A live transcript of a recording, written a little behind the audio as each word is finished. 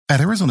At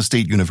Arizona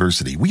State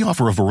University, we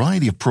offer a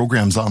variety of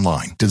programs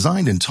online,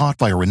 designed and taught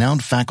by a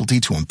renowned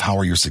faculty to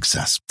empower your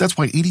success. That's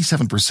why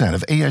 87%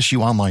 of ASU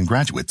online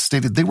graduates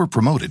stated they were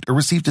promoted or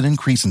received an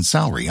increase in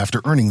salary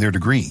after earning their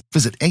degree.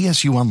 Visit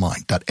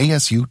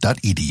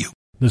asuonline.asu.edu.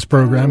 This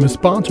program is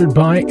sponsored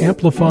by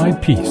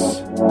Amplified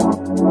Peace.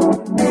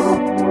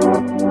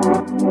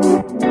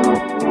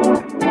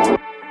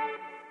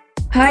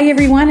 Hi,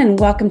 everyone, and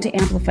welcome to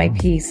Amplified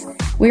Peace.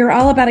 We are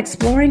all about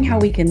exploring how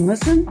we can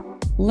listen,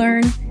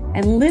 learn,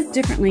 and live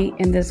differently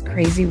in this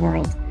crazy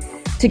world.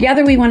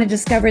 Together, we want to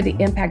discover the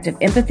impact of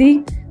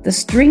empathy, the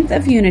strength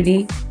of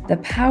unity, the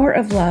power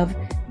of love,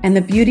 and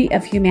the beauty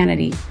of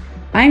humanity.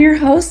 I'm your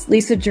host,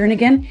 Lisa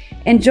Jernigan,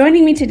 and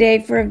joining me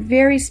today for a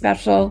very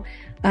special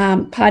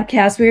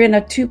podcast. We're in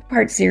a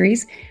two-part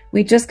series.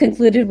 We just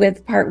concluded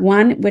with part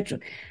one, which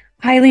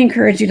highly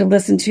encourage you to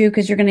listen to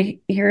because you're going to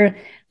hear a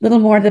little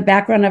more of the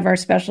background of our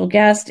special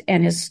guest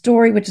and his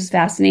story, which is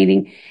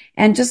fascinating,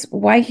 and just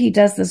why he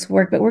does this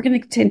work. But we're going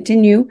to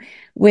continue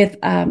with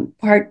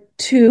part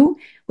two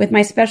with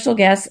my special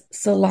guest,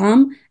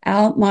 Salam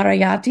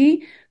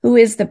Al-Marayati, who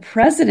is the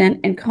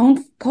president and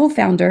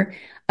co-founder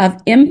of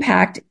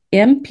Impact,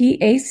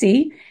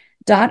 MPAC.org,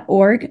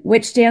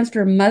 which stands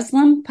for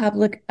Muslim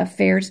Public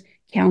Affairs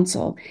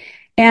Council.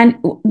 And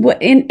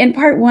in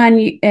part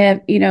one,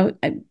 I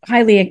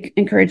highly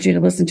encourage you to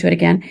listen to it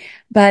again.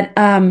 But,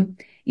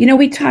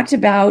 we talked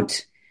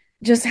about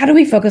just how do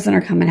we focus on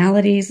our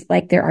commonalities?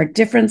 Like there are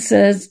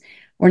differences.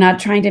 We're not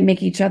trying to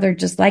make each other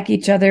just like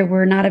each other.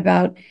 We're not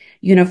about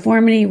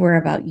uniformity. We're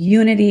about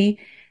unity.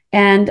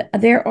 And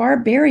there are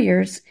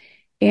barriers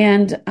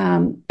and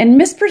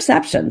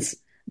misperceptions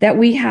that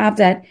we have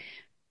that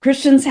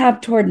Christians have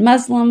toward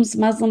Muslims.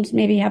 Muslims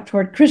maybe have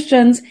toward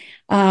Christians.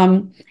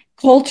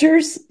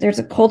 Cultures, there's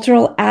a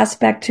cultural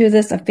aspect to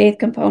this, a faith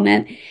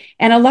component.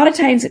 And a lot of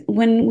times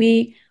when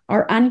we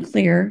are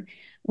unclear,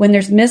 when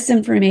there's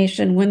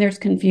misinformation, when there's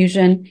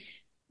confusion,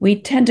 we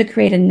tend to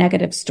create a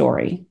negative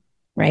story,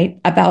 right,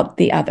 about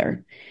the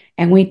other.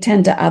 And we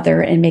tend to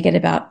other and make it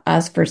about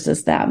us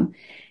versus them.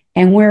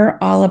 And we're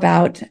all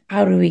about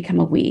how do we become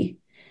a we?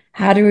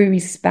 How do we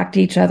respect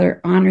each other,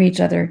 honor each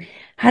other?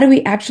 How do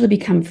we actually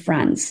become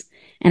friends?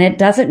 And it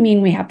doesn't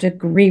mean we have to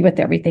agree with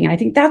everything. And I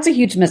think that's a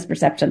huge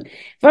misperception.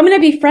 If I'm going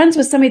to be friends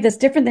with somebody that's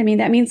different than me,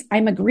 that means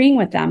I'm agreeing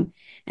with them.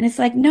 And it's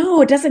like,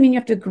 no, it doesn't mean you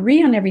have to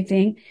agree on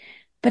everything,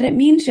 but it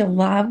means you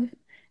love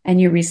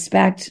and you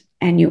respect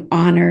and you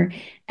honor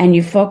and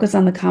you focus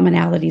on the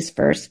commonalities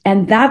first.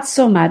 And that's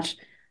so much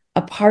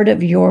a part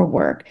of your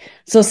work.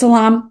 So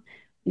Salam,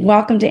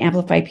 welcome to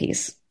Amplify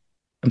Peace.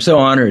 I'm so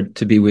honored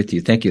to be with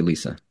you. Thank you,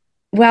 Lisa.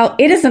 Well,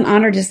 it is an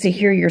honor just to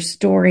hear your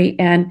story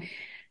and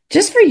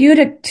just for you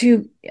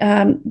to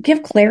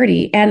give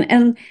clarity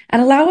and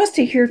allow us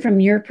to hear from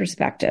your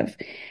perspective,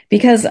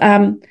 because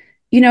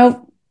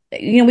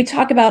we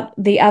talk about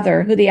the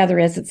other, who the other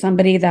is. It's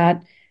somebody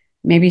that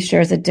maybe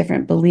shares a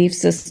different belief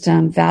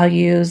system,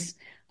 values,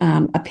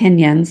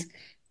 opinions,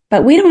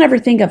 but we don't ever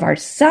think of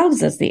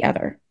ourselves as the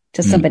other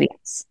to somebody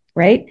else,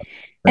 right?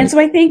 And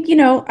so I think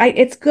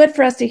it's good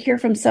for us to hear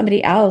from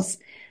somebody else,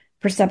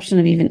 perception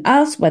of even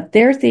us, what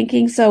they're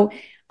thinking. So.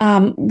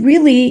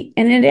 Really,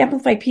 and in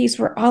Amplify Peace,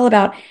 we're all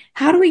about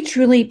how do we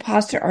truly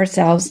posture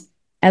ourselves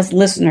as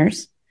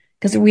listeners,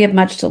 because we have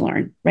much to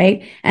learn,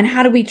 right? And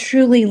how do we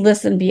truly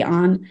listen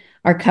beyond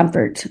our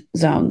comfort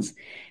zones?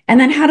 And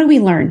then how do we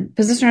learn,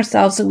 position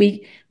ourselves so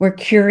we're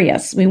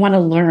curious, we want to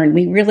learn,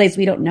 we realize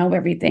we don't know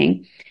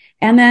everything.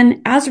 And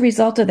then as a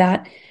result of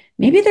that,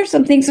 maybe there's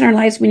some things in our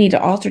lives we need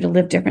to alter to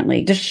live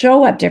differently, to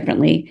show up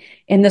differently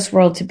in this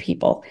world to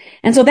people.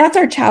 And so that's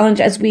our challenge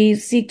as we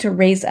seek to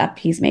raise up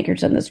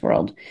peacemakers in this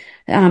world,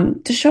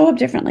 to show up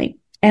differently.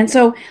 And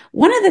so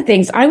one of the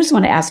things I just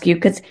want to ask you,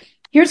 because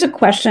here's a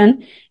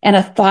question and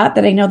a thought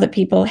that I know that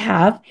people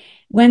have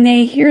when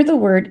they hear the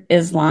word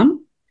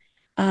Islam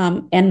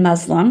and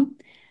Muslim,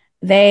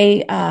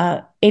 they,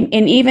 and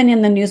even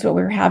in the news, what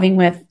we're having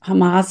with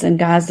Hamas and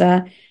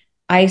Gaza,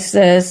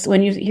 ISIS,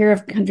 when you hear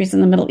of countries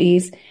in the Middle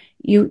East,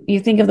 you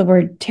think of the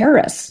word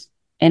terrorists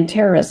and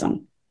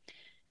terrorism.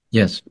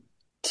 Yes.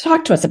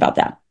 Talk to us about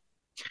that.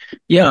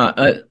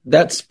 Yeah,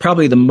 that's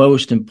probably the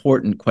most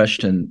important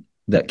question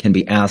that can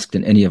be asked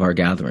in any of our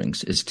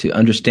gatherings, is to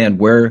understand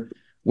where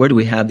do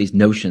we have these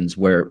notions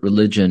where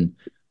religion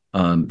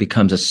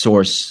becomes a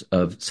source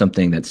of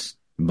something that's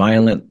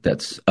violent,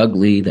 that's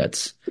ugly,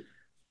 that's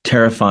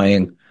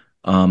terrifying.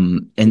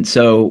 And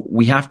so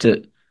we have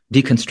to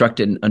deconstruct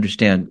it and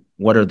understand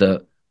what are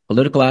the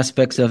political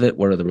aspects of it,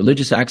 what are the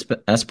religious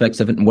aspects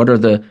of it, and what are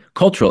the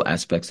cultural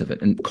aspects of it.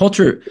 And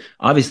culture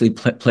obviously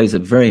plays a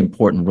very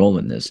important role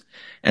in this.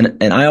 And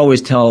I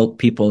always tell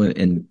people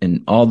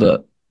in all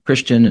the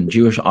Christian and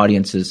Jewish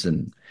audiences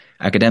and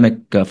academic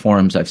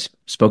forums I've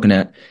spoken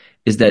at,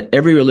 is that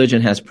every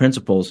religion has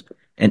principles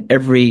and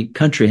every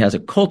country has a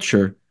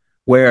culture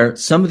where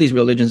some of these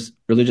religious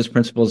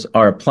principles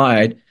are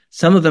applied.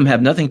 Some of them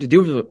have nothing to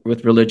do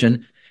with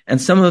religion, and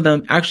some of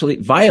them actually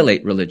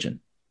violate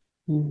religion.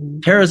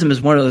 Terrorism is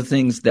one of the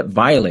things that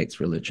violates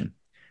religion.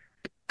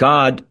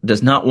 God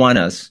does not want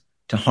us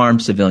to harm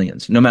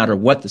civilians, no matter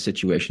what the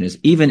situation is,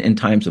 even in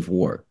times of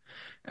war.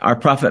 Our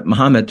Prophet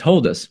Muhammad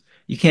told us,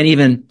 you can't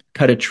even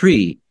cut a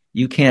tree.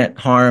 You can't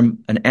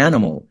harm an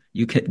animal.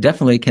 You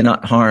definitely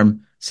cannot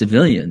harm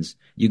civilians.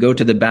 You go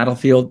to the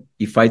battlefield,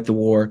 you fight the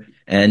war,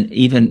 and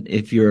even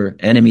if your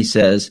enemy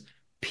says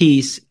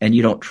peace and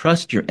you don't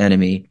trust your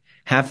enemy,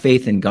 have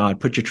faith in God,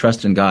 put your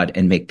trust in God,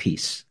 and make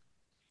peace.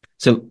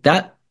 So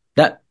that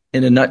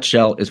in a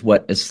nutshell is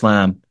what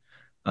Islam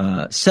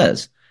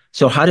says.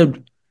 So how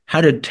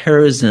did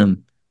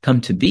terrorism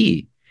come to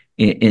be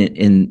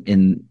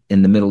in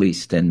the Middle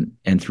East and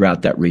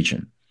throughout that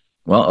region?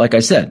 Well, like I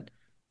said,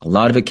 a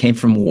lot of it came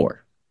from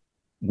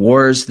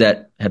wars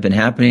that have been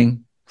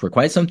happening for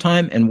quite some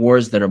time and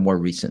wars that are more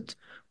recent.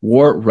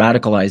 War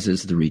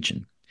radicalizes the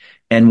region.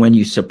 And when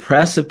you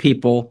suppress a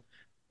people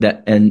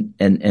that and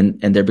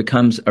there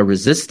becomes a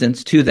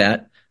resistance to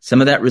that,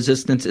 some of that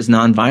resistance is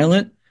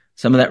nonviolent,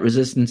 some of that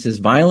resistance is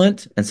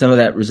violent, and some of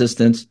that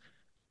resistance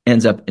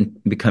ends up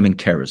becoming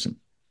terrorism.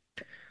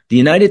 The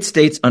United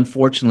States,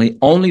 unfortunately,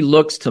 only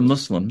looks to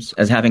Muslims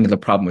as having the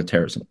problem with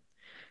terrorism.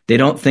 They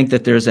don't think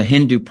that there's a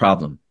Hindu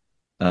problem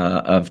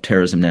of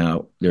terrorism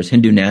now. There's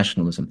Hindu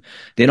nationalism.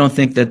 They don't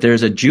think that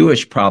there's a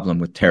Jewish problem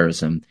with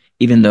terrorism,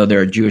 even though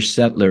there are Jewish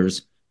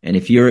settlers. And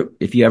if you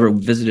ever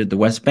visited the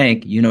West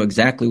Bank, you know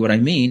exactly what I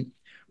mean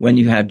when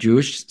you have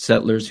Jewish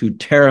settlers who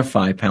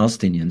terrify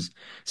Palestinians,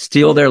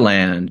 steal their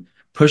land,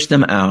 push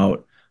them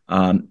out,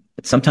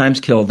 sometimes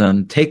kill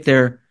them, take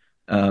their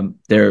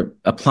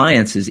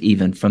appliances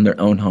even from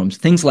their own homes,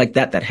 things like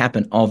that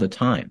happen all the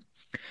time.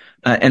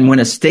 And when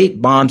a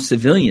state bombs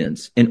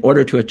civilians in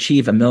order to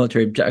achieve a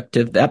military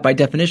objective, that by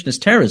definition is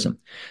terrorism.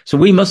 So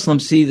we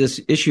Muslims see this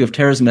issue of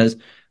terrorism as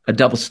a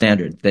double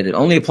standard, that it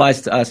only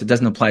applies to us, it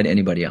doesn't apply to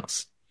anybody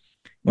else.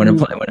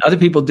 When other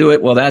people do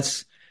it, well,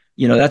 that's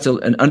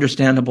an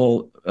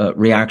understandable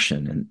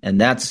reaction,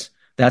 and that's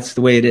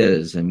the way it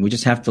is, and we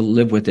just have to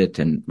live with it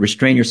and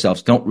restrain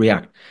yourselves, don't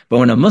react. But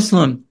when a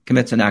Muslim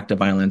commits an act of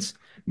violence,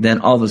 then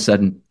all of a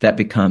sudden that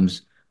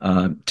becomes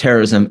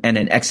terrorism and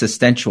an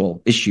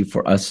existential issue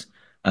for us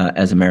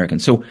as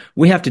Americans. So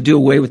we have to do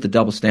away with the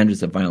double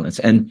standards of violence.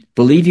 And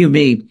believe you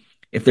me,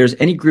 if there's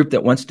any group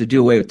that wants to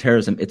do away with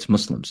terrorism, it's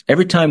Muslims.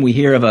 Every time we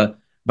hear of a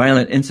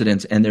violent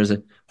incident and there's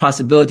a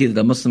possibility that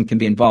a Muslim can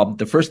be involved,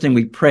 the first thing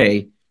we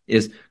pray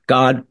is,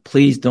 God,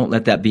 please don't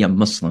let that be a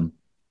Muslim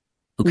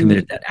who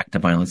committed that act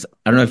of violence.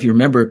 I don't know if you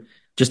remember,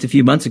 just a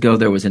few months ago,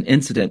 there was an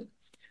incident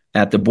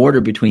at the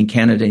border between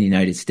Canada and the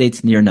United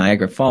States near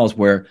Niagara Falls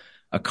where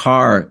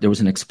there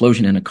was an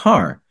explosion in a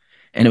car,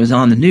 and it was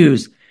on the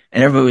news,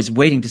 and everybody was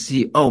waiting to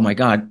see, oh my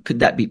God, could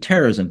that be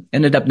terrorism?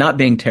 Ended up not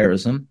being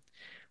terrorism.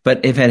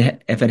 But if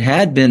it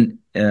had been,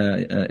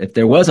 if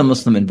there was a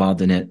Muslim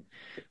involved in it,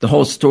 the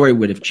whole story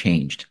would have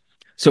changed.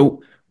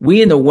 So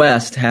we in the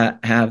West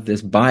have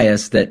this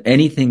bias that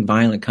anything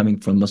violent coming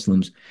from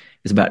Muslims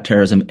is about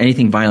terrorism.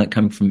 Anything violent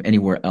coming from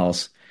anywhere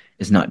else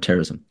is not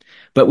terrorism.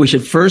 But we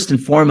should first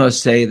and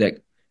foremost say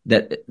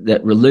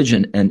that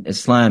religion and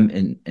Islam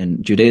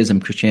and Judaism,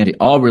 Christianity,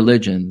 all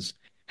religions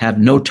have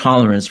no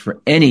tolerance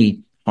for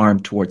any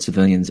harm towards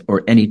civilians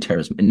or any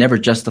terrorism. It never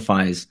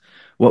justifies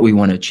what we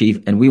want to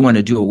achieve. And we want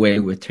to do away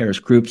with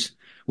terrorist groups.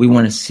 We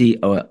want to see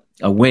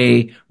a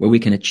way where we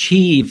can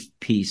achieve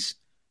peace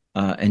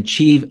and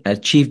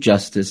achieve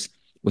justice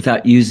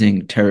without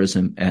using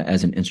terrorism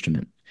as an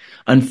instrument.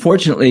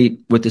 Unfortunately,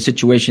 with the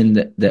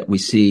situation that we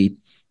see,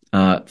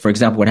 for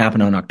example, what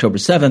happened on October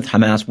 7th,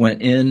 Hamas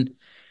went in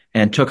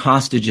and took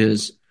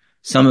hostages.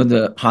 Some of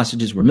the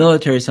hostages were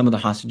military, some of the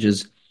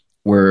hostages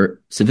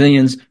were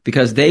civilians,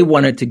 because they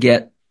wanted to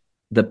get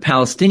the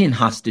Palestinian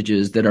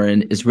hostages that are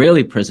in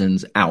Israeli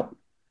prisons out.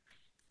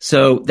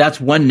 So that's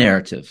one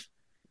narrative.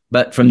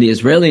 But from the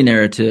Israeli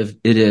narrative,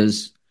 it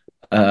is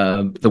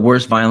the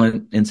worst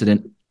violent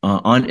incident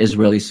on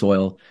Israeli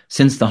soil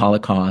since the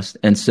Holocaust.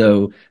 And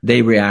so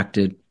they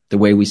reacted the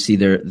way we see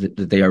that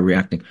they are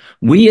reacting.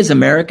 We as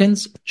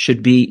Americans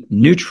should be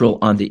neutral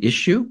on the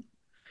issue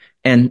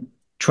and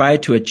try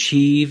to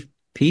achieve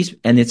peace.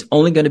 And it's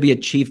only going to be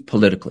achieved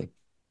politically.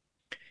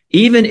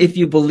 Even if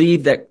you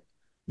believe that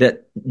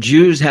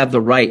Jews have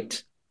the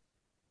right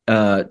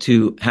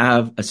to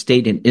have a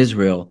state in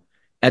Israel,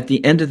 at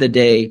the end of the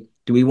day,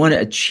 do we want to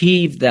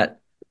achieve that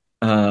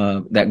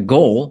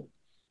goal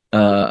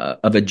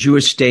of a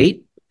Jewish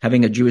state,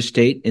 having a Jewish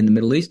state in the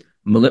Middle East,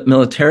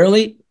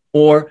 militarily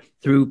or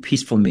through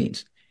peaceful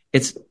means?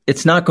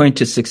 It's not going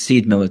to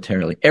succeed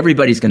militarily.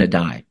 Everybody's going to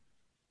die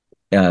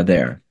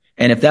there.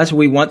 And if that's what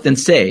we want, then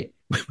say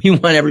we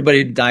want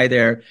everybody to die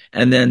there,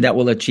 and then that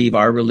will achieve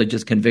our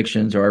religious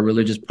convictions or our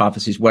religious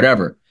prophecies,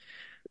 whatever.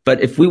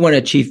 But if we want to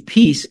achieve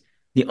peace,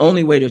 the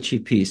only way to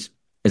achieve peace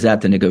is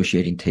at the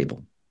negotiating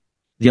table.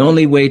 The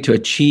only way to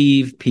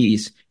achieve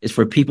peace is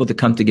for people to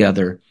come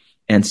together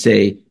and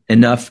say,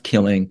 enough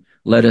killing.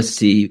 Let us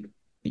see,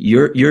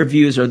 your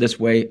views are this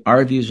way,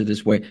 our views are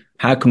this way.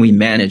 How can we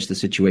manage the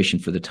situation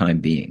for the time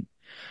being?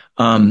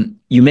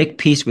 You make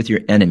peace with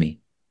your enemy.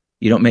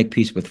 You don't make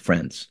peace with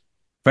friends.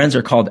 Friends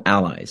are called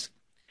allies.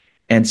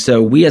 And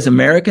so we as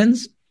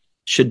Americans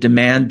should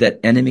demand that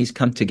enemies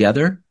come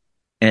together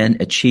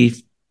and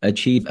achieve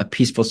a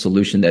peaceful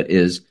solution that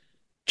is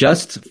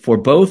just for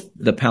both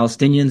the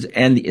Palestinians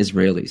and the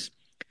Israelis.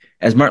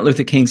 As Martin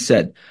Luther King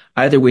said,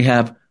 either we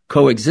have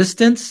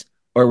coexistence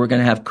or we're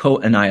going to have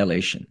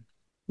co-annihilation.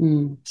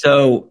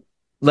 So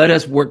let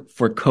us work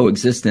for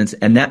coexistence,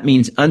 and that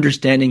means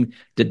understanding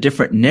the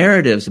different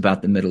narratives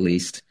about the Middle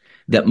East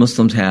that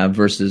Muslims have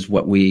versus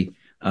what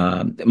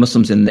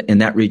Muslims in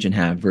that region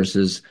have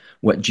versus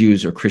what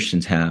Jews or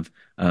Christians have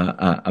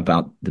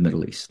about the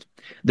Middle East.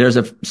 There's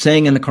a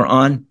saying in the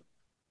Quran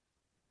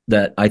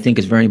that I think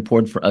is very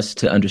important for us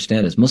to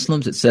understand as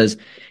Muslims. It says,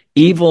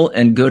 evil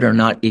and good are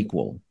not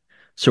equal.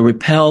 So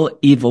repel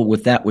evil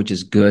with that which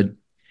is good.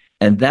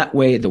 And that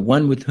way, the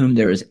one with whom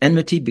there is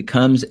enmity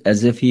becomes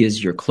as if he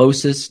is your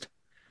closest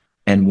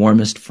and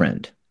warmest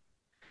friend.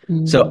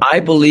 So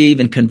I believe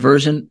in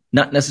conversion,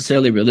 not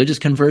necessarily religious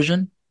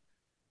conversion,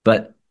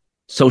 but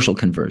social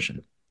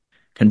conversion,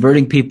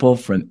 converting people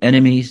from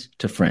enemies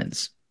to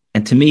friends.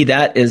 And to me,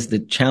 that is the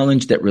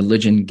challenge that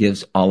religion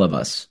gives all of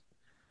us.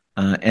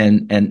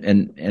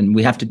 And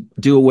we have to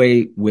do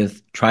away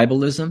with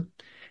tribalism,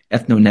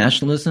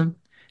 ethno-nationalism,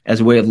 as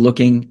a way of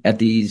looking at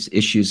these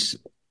issues,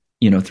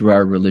 through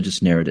our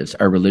religious narratives,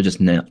 our religious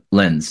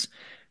lens.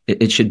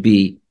 It should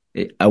be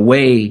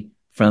away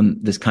from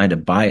this kind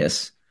of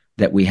bias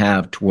that we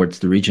have towards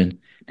the region.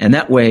 And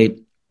that way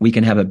we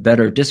can have a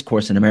better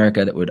discourse in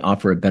America that would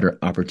offer a better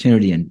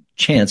opportunity and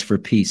chance for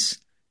peace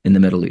in the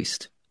Middle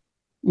East.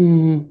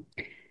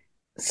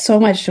 So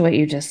much to what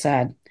you just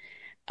said.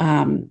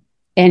 And,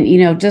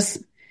 just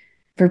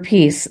for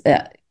peace,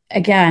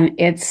 again,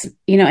 it's,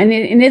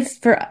 and it's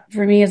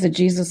for me as a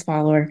Jesus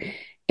follower,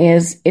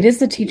 it is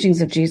the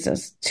teachings of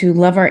Jesus to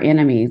love our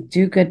enemy,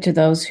 do good to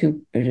those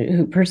who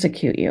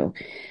persecute you,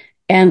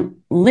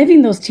 and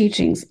living those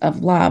teachings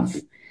of love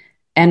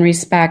and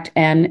respect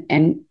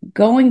and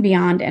going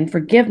beyond and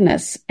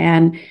forgiveness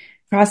and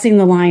crossing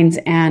the lines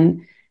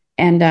and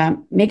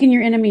making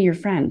your enemy your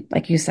friend,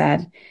 like you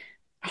said.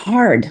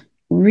 Hard,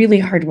 really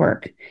hard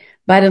work.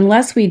 But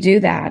unless we do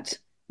that,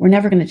 we're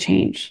never going to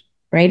change,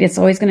 right? It's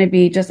always going to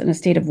be just in a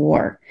state of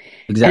war.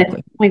 Exactly. And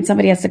at that point,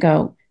 somebody has to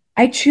go,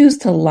 I choose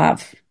to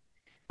love.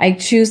 I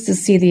choose to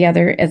see the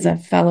other as a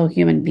fellow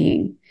human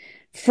being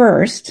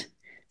first,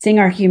 seeing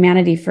our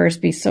humanity first,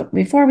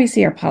 before we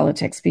see our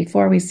politics,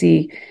 before we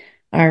see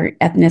our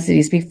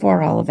ethnicities,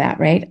 before all of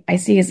that, right? I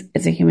see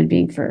as a human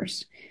being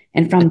first.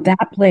 And from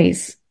that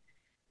place.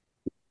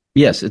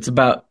 Yes, it's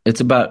about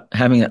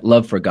having that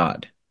love for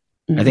God.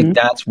 I think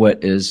that's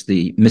what is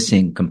the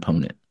missing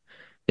component.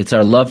 It's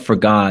our love for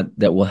God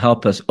that will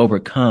help us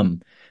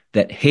overcome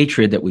that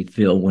hatred that we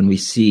feel when we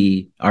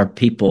see our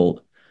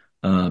people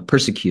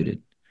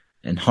persecuted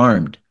and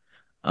harmed,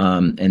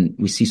 and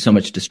we see so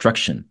much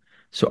destruction.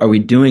 So are we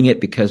doing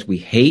it because we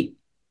hate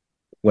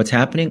what's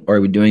happening, or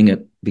are we doing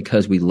it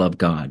because we love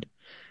God?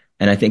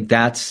 And I think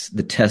that's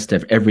the test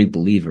of every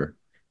believer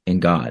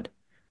in God,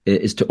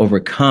 is to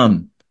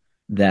overcome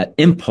that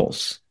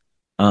impulse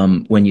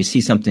when you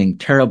see something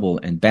terrible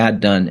and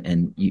bad done,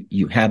 and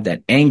you have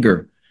that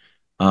anger.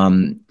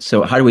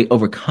 So how do we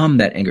overcome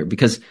that anger?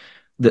 Because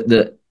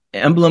the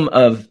emblem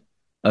of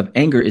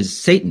anger is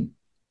Satan.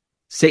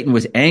 Satan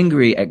was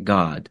angry at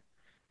God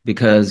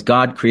because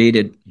God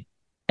created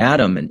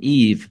Adam and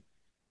Eve,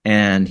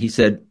 and he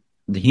said,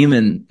 the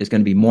human is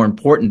going to be more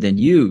important than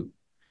you,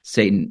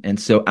 Satan. And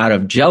so out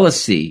of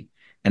jealousy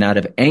and out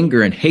of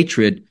anger and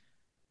hatred,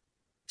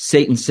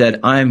 Satan said,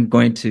 I'm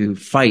going to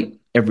fight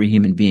every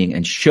human being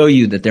and show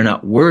you that they're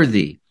not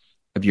worthy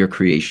of your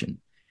creation.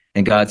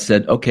 And God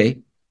said, okay,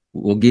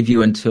 we'll give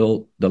you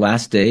until the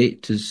last day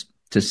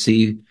to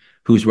see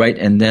who's right,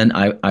 and then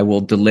I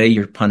will delay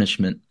your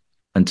punishment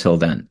until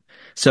then.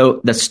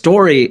 So the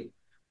story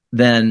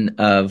then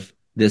of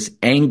this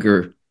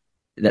anger,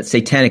 that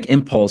satanic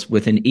impulse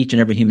within each and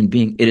every human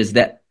being, it is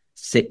that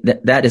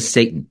is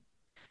Satan.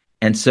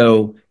 And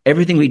so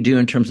everything we do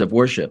in terms of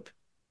worship,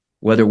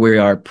 whether we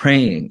are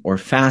praying or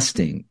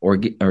fasting or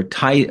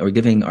tithe or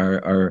giving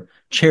our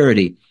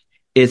charity,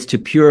 is to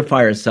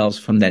purify ourselves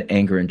from that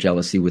anger and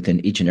jealousy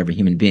within each and every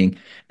human being.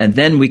 And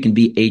then we can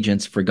be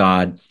agents for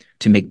God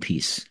to make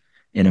peace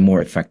in a more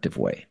effective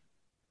way.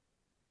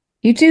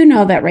 You do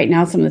know that right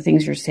now some of the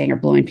things you're saying are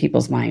blowing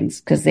people's minds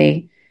because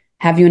they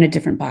have you in a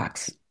different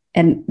box.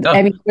 And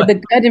I mean, for the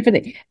good and for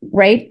the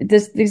right,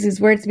 this is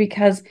where it's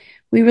because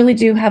we really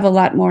do have a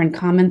lot more in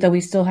common, though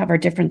we still have our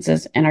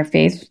differences in our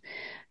faith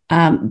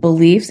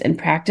beliefs and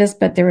practice,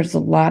 but there is a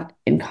lot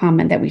in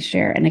common that we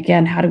share. And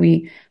again, how do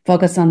we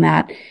focus on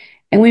that?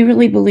 And we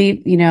really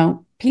believe,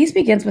 peace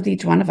begins with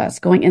each one of us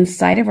going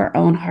inside of our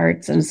own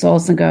hearts and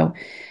souls and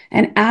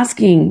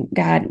asking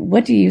God,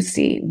 what do you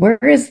see? Where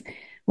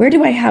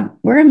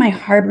am I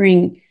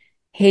harboring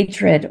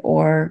hatred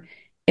or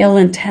ill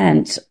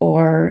intent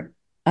or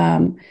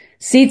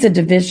seeds of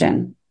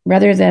division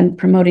rather than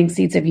promoting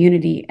seeds of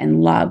unity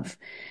and love?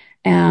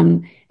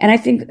 And I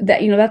think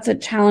that, that's a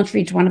challenge for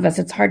each one of us.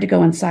 It's hard to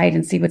go inside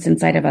and see what's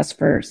inside of us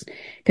first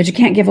because you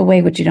can't give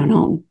away what you don't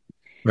own.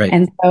 Right.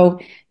 And so,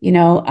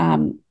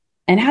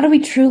 And how do we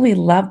truly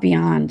love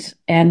beyond?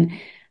 And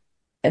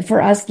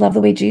for us, love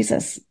the way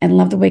Jesus and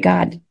love the way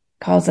God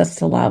calls us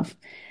to love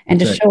and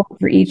to That's right. show up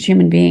for each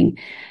human being.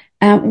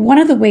 One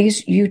of the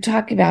ways you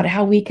talk about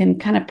how we can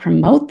kind of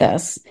promote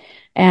this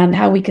and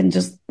how we can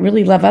just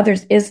really love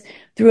others is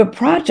through a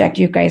project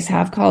you guys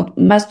have called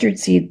Mustard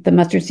Seed, the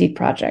Mustard Seed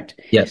Project,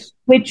 Yes.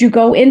 which you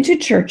go into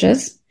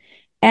churches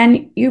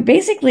and you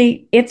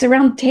basically, it's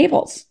around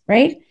tables,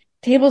 right?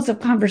 Tables of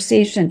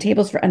conversation,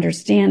 tables for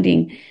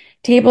understanding,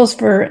 tables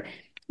for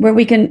where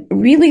we can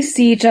really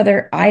see each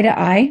other eye to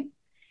eye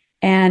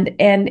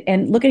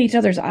and look at each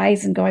other's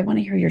eyes and go, I want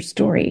to hear your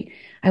story.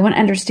 I want to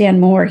understand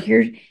more.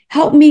 Here,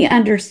 help me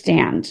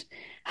understand.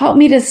 Help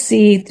me to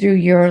see through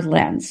your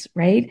lens,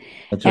 right?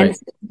 That's right.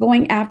 And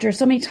going after,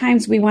 so many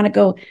times we want to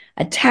go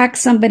attack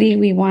somebody.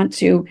 We want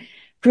to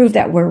prove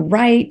that we're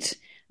right,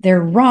 they're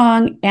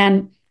wrong,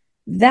 and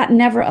that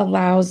never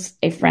allows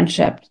a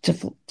friendship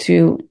to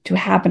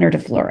happen or to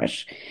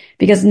flourish,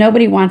 because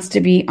nobody wants to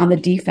be on the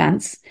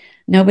defense.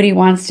 Nobody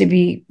wants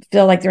to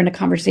feel like they're in a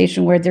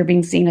conversation where they're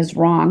being seen as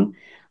wrong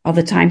all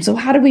the time. So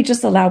how do we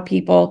just allow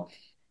people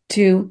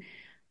to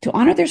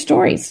honor their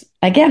stories,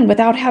 again,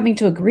 without having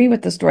to agree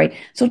with the story?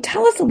 So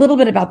tell us a little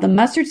bit about the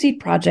Mustard Seed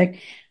Project,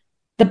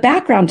 the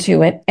background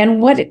to it, and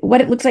what it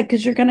looks like,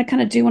 because you're going to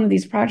kind of do one of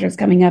these projects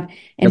coming up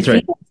in That's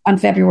right. Phoenix on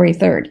February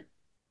 3rd.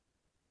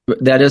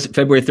 That is,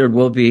 February 3rd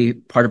will be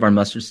part of our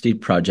Mustard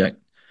Seed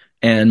Project.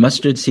 And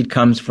mustard seed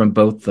comes from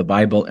both the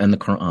Bible and the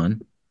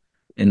Quran.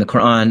 In the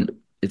Quran,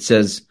 it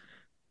says,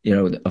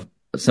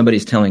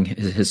 somebody's telling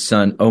his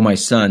son, oh, my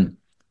son,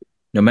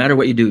 no matter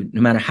what you do, no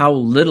matter how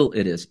little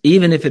it is,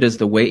 even if it is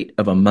the weight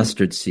of a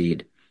mustard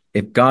seed,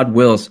 if God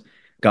wills,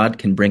 God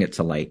can bring it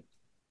to light.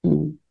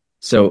 Mm.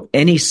 So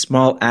any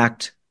small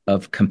act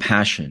of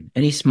compassion,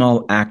 any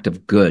small act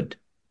of good,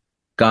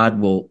 God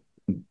will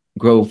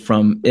grow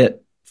from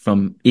it,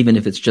 even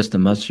if it's just a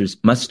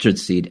mustard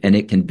seed, and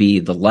it can be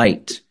the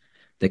light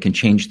that can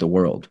change the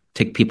world,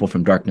 take people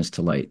from darkness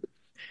to light.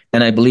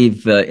 And I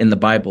believe in the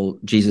Bible,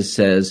 Jesus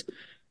says,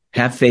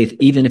 have faith,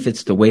 even if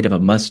it's the weight of a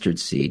mustard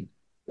seed.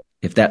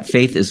 If that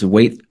faith is the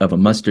weight of a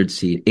mustard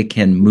seed, it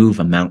can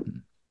move a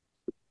mountain.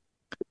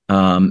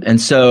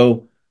 And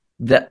so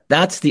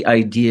that's the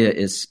idea,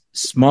 is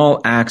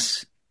small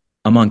acts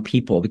among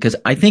people, because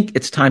I think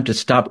it's time to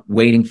stop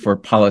waiting for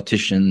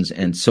politicians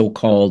and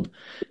so-called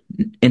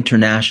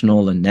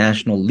international and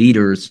national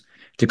leaders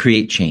to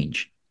create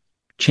change.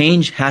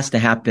 Change has to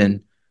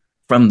happen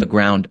from the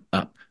ground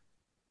up.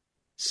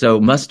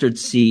 So mustard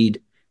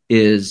seed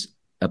is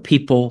a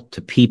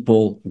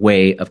people-to-people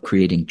way of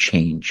creating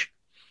change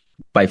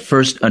by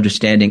first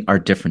understanding our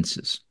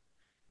differences.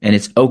 And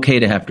it's okay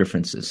to have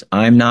differences.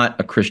 I'm not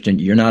a Christian.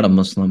 You're not a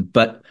Muslim,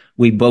 but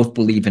we both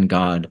believe in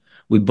God.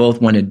 We both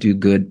want to do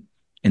good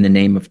in the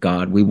name of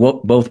God. We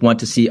both want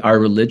to see our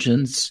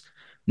religions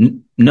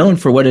known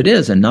for what it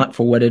is and not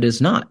for what it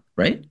is not,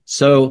 right?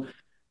 So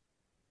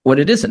what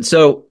it isn't.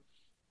 So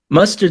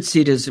mustard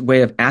seed is a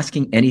way of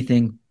asking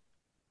anything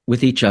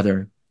with each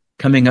other,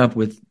 coming up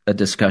with a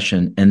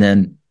discussion, and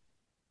then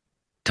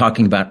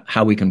talking about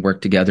how we can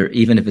work together,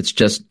 even if it's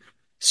just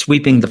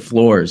sweeping the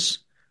floors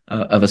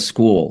of a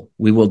school.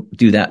 We will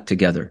do that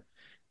together.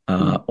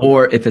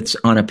 Or if it's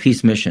on a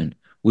peace mission,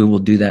 we will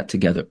do that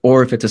together.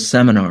 Or if it's a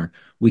seminar,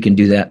 we can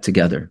do that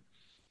together.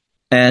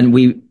 And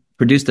we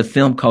produced a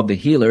film called The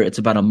Healer. It's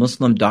about a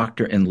Muslim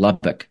doctor in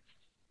Lubbock.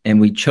 And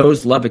we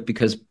chose Lubbock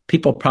because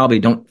people probably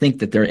don't think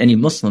that there are any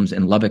Muslims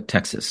in Lubbock,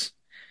 Texas.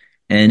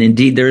 And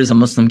indeed, there is a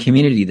Muslim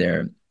community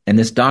there. And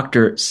this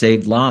doctor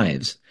saved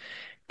lives.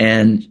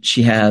 And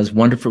she has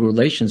wonderful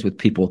relations with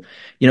people.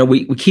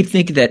 We keep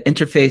thinking that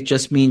interfaith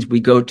just means we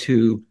go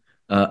to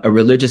a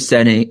religious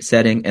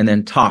setting and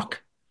then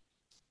talk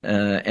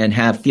and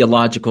have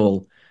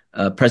theological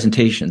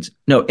presentations.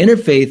 No,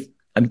 interfaith,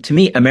 to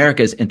me,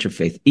 America is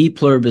interfaith. E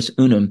pluribus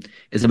unum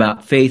is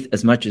about faith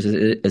as much as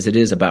it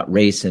is about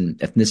race and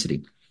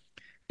ethnicity.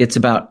 It's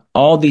about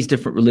all these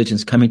different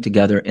religions coming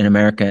together in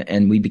America,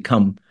 and we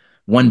become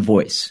one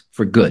voice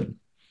for good.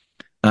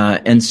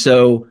 And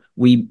so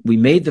we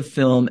made the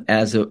film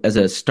as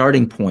a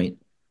starting point,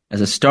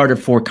 as a starter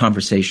for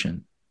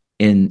conversation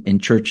in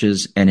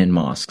churches and in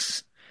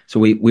mosques. So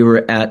we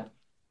were at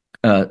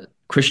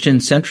Christian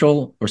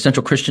Central or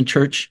Central Christian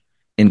Church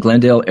in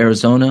Glendale,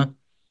 Arizona,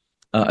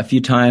 a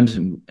few times,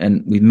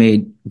 and we've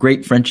made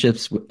great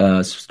friendships,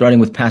 starting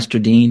with Pastor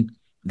Dean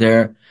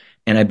there.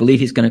 And I believe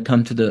he's going to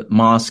come to the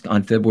mosque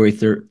on February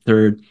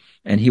 3rd,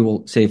 and he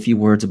will say a few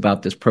words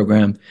about this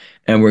program.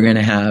 And we're going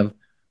to have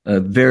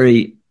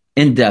very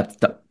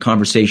in-depth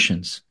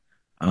conversations,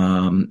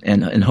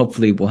 and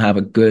hopefully we'll have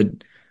a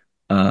good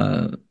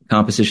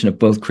composition of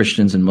both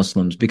Christians and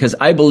Muslims, because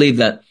I believe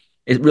that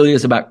it really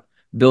is about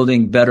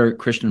building better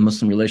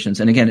Christian-Muslim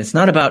relations. And again, it's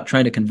not about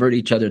trying to convert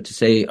each other to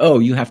say, oh,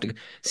 you have to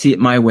see it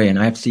my way and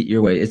I have to see it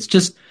your way. It's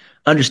just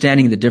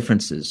understanding the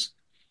differences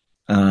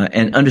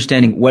and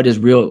understanding what is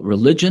real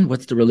religion,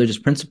 what's the religious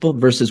principle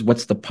versus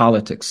what's the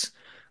politics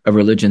of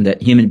religion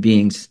that human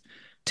beings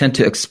tend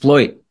to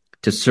exploit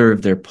to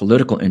serve their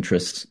political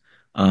interests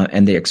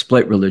and they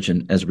exploit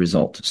religion as a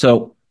result.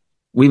 So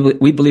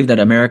we believe that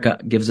America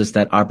gives us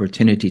that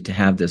opportunity to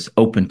have this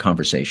open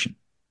conversation.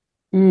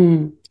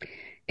 Mm.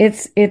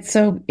 It's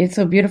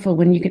so beautiful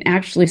when you can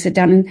actually sit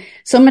down, and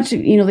so much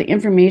of, the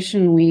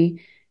information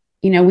we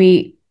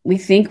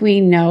think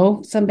we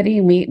know somebody,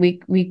 and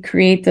we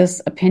create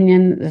this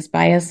opinion, this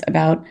bias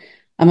about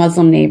a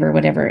Muslim neighbor,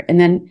 whatever. And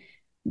then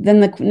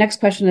the next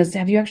question is,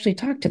 have you actually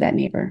talked to that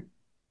neighbor?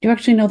 Do you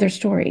actually know their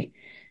story?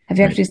 Have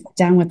you actually sat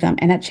down with them?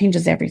 And that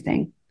changes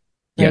everything.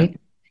 Right. Yeah.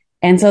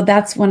 And so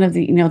that's one of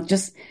the,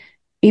 just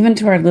even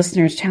to our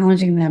listeners,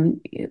 challenging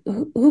them,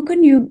 who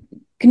can you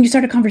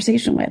start a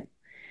conversation with?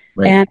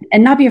 Right.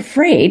 And not be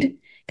afraid,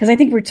 because I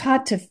think we're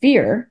taught to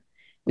fear.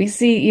 We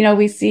see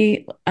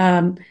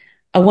a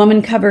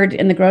woman covered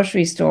in the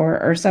grocery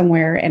store or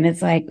somewhere, and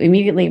it's like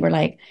immediately we're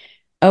like,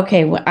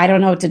 okay, well, I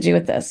don't know what to do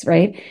with this,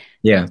 right?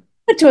 Yeah.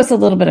 Talk to us a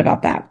little bit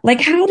about that.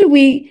 Like, how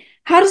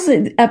does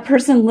a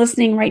person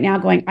listening right now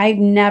going, I've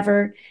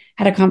never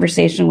had a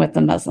conversation with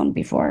a Muslim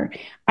before,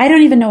 I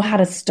don't even know how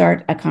to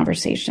start a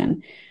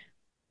conversation.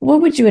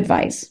 What would you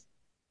advise?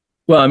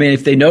 Well, I mean,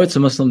 if they know it's a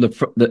Muslim,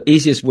 the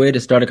easiest way to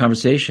start a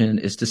conversation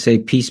is to say,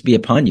 peace be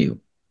upon you.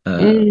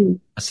 Assalamu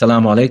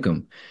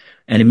alaikum.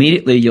 And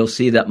immediately you'll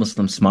see that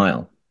Muslim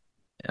smile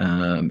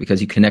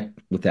because you connect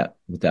with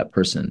that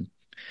person.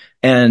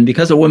 And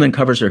because a woman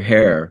covers her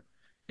hair,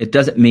 it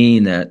doesn't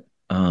mean that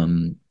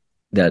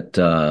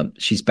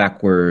she's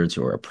backwards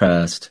or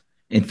oppressed.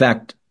 In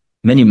fact,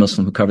 many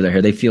Muslims who cover their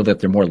hair, they feel that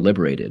they're more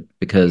liberated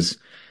because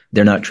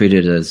they're not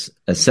treated as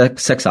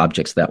sex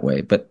objects that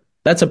way. But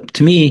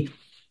to me,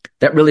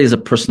 that really is a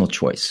personal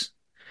choice.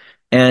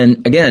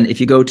 And again, if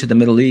you go to the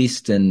Middle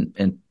East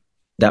and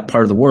that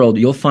part of the world,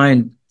 you'll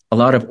find a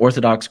lot of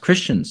Orthodox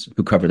Christians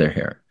who cover their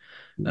hair,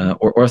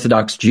 or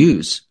Orthodox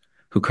Jews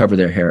who cover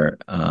their hair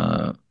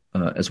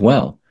as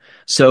well.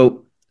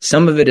 So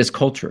some of it is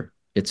culture.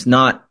 It's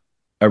not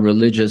a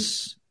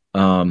religious,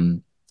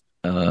 what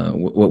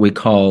we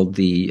call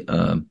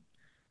the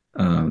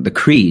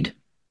creed.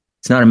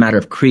 It's not a matter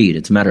of creed.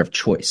 It's a matter of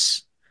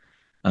choice.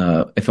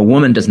 If a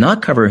woman does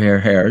not cover her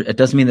hair, it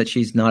doesn't mean that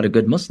she's not a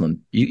good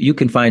Muslim. You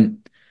can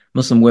find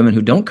Muslim women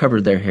who don't cover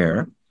their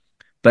hair,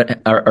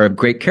 but are of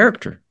great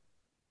character,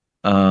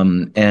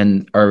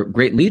 and are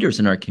great leaders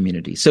in our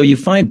community. So you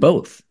find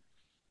both.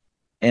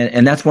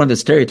 And that's one of the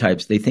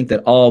stereotypes. They think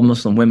that all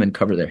Muslim women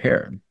cover their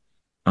hair.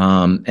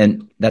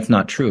 And that's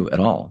not true at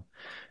all.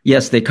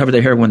 Yes, they cover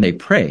their hair when they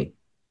pray.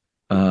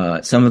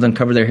 Some of them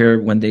cover their hair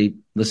when they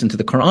listen to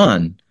the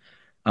Quran.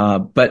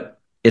 But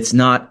it's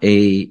not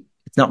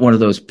one of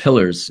those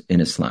pillars in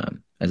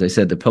Islam. As I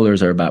said, the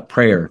pillars are about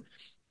prayer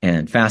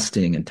and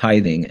fasting and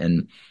tithing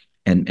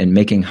and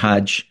making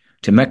Hajj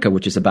to Mecca,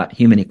 which is about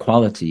human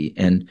equality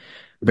and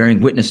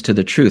bearing witness to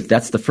the truth.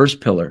 That's the first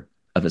pillar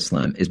of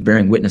Islam, is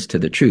bearing witness to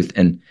the truth.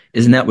 And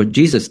isn't that what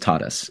Jesus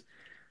taught us?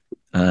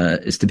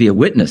 Is to be a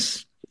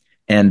witness.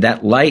 And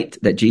that light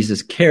that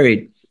Jesus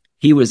carried,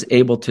 he was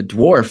able to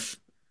dwarf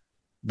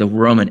the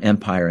Roman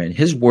Empire, and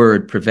his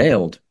word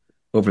prevailed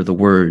over the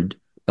word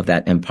of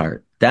that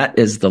empire. That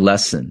is the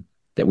lesson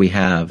that we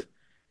have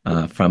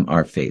from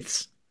our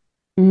faiths.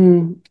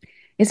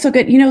 It's so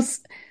good.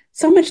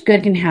 So much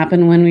good can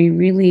happen when we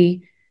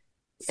really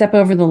step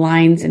over the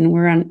lines and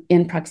we're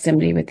in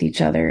proximity with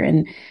each other.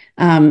 And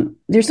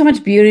there's so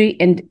much beauty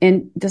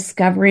in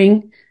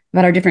discovering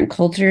about our different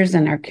cultures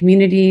and our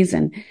communities,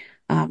 and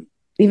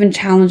even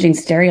challenging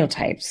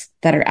stereotypes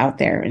that are out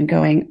there and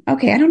going,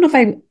 okay, I don't know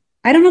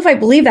if I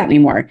believe that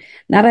anymore.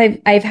 Now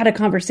that I've had a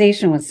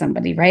conversation with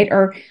somebody, right?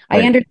 Or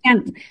Right. I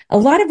understand a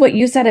lot of what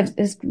you said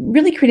has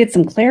really created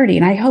some clarity.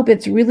 And I hope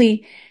it's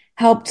really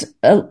helped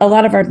a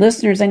lot of our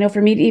listeners. I know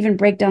for me to even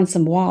break down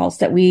some walls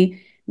that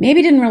we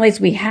maybe didn't realize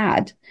we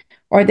had,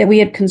 or that we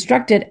had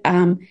constructed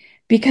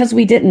because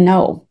we didn't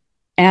know.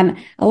 And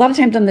a lot of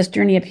times on this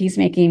journey of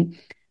peacemaking,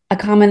 a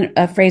common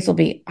phrase will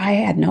be, I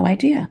had no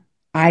idea.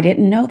 I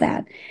didn't know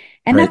that.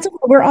 And Right.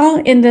 we're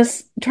all in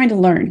this trying to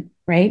learn,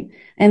 right?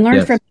 And learn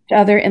Yes. from each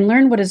other and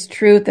learn what is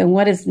truth and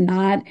what is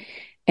not.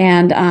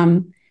 And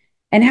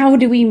how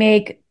do we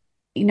make,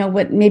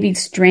 what may be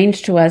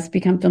strange to us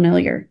become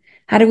familiar?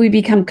 How do we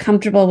become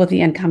comfortable with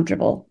the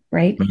uncomfortable,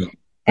 right? Right.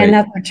 And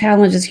that's our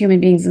challenge as human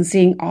beings, and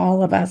seeing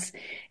all of us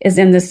is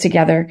in this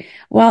together.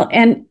 Well,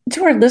 and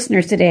to our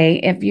listeners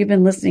today, if you've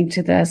been listening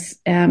to this,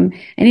 and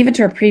even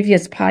to our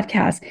previous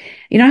podcast,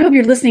 I hope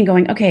you're listening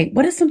going, okay,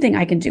 what is something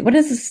I can do? What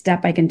is a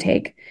step I can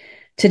take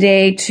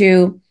today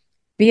to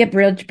be a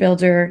bridge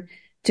builder,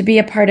 to be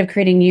a part of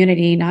creating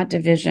unity, not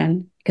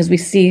division, because we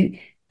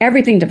see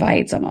everything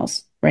divides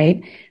almost,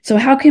 right? So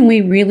how can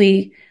we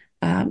really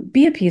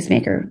be a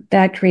peacemaker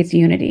that creates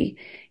unity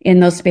in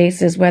those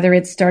spaces, whether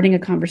it's starting a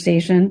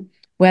conversation,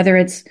 whether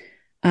it's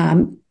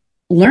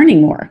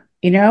learning more,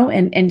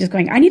 and just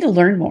going, I need to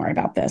learn more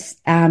about this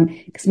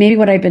because maybe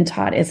what I've been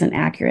taught isn't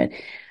accurate.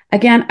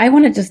 Again, I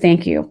want to just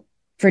thank you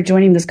for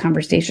joining this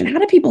conversation. How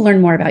do people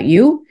learn more about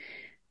you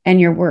and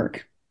your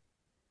work?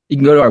 You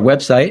can go to our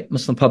website,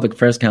 Muslim Public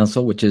Affairs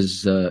Council, which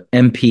is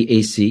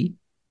mpac.org.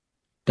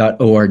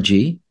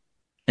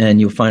 and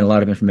you'll find a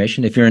lot of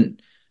information. If you're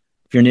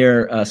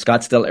near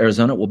Scottsdale,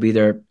 Arizona, we'll be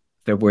there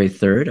February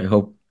 3rd. I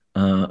hope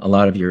a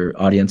lot of your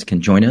audience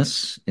can join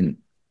us, and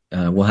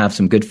we'll have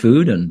some good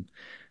food and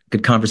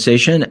good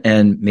conversation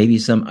and maybe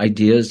some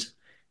ideas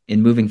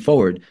in moving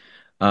forward.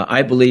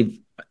 I believe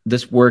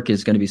this work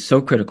is going to be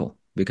so critical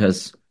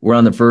because we're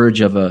on the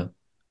verge of a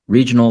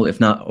regional, if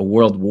not a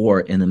world war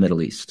in the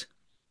Middle East.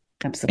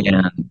 Absolutely.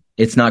 And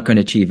it's not going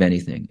to achieve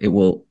anything. It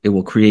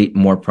will create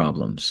more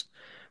problems.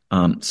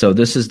 So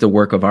this is the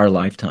work of our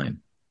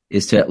lifetime,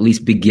 is to at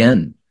least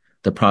begin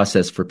the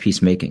process for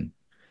peacemaking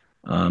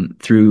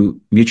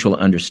through mutual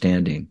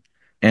understanding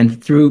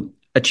and through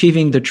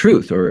achieving the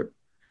truth, or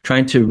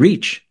trying to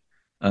reach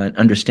an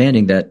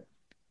understanding that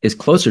is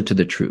closer to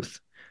the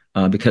truth.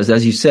 Because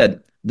as you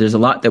said, there's a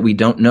lot that we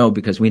don't know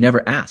because we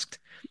never asked.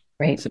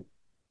 Right. So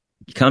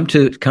come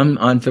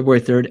on February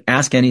 3rd,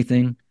 ask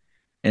anything.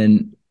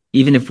 And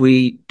even if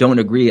we don't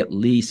agree, at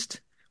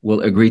least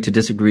we'll agree to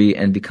disagree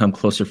and become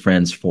closer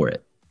friends for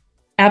it.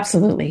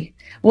 Absolutely.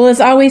 Well,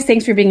 as always,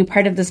 thanks for being a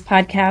part of this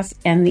podcast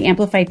and the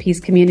Amplified Peace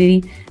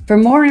community. For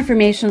more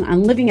information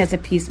on living as a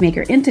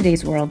peacemaker in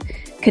today's world,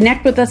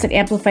 connect with us at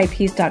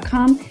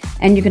amplifiedpeace.com,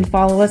 and you can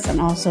follow us on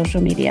all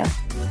social media.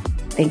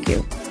 Thank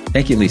you.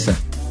 Thank you, Lisa.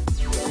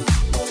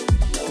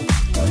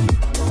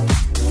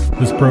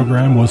 This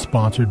program was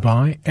sponsored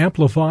by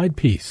Amplified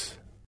Peace.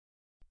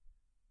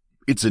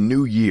 It's a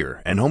new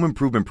year, and home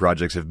improvement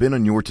projects have been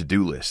on your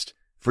to-do list.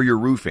 For your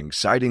roofing,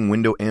 siding,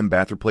 window, and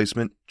bath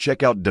replacement,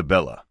 check out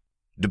DeBella.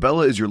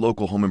 DeBella is your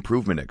local home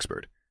improvement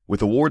expert.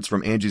 With awards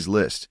from Angie's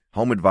List,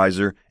 Home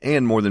Advisor,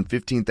 and more than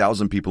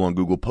 15,000 people on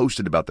Google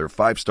posted about their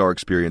 5-star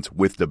experience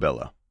with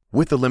DeBella.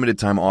 With a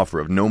limited-time offer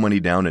of no money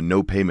down and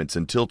no payments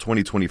until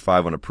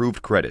 2025 on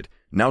approved credit,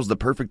 now's the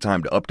perfect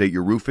time to update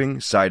your roofing,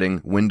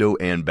 siding, window,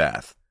 and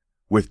bath.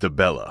 With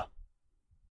DeBella.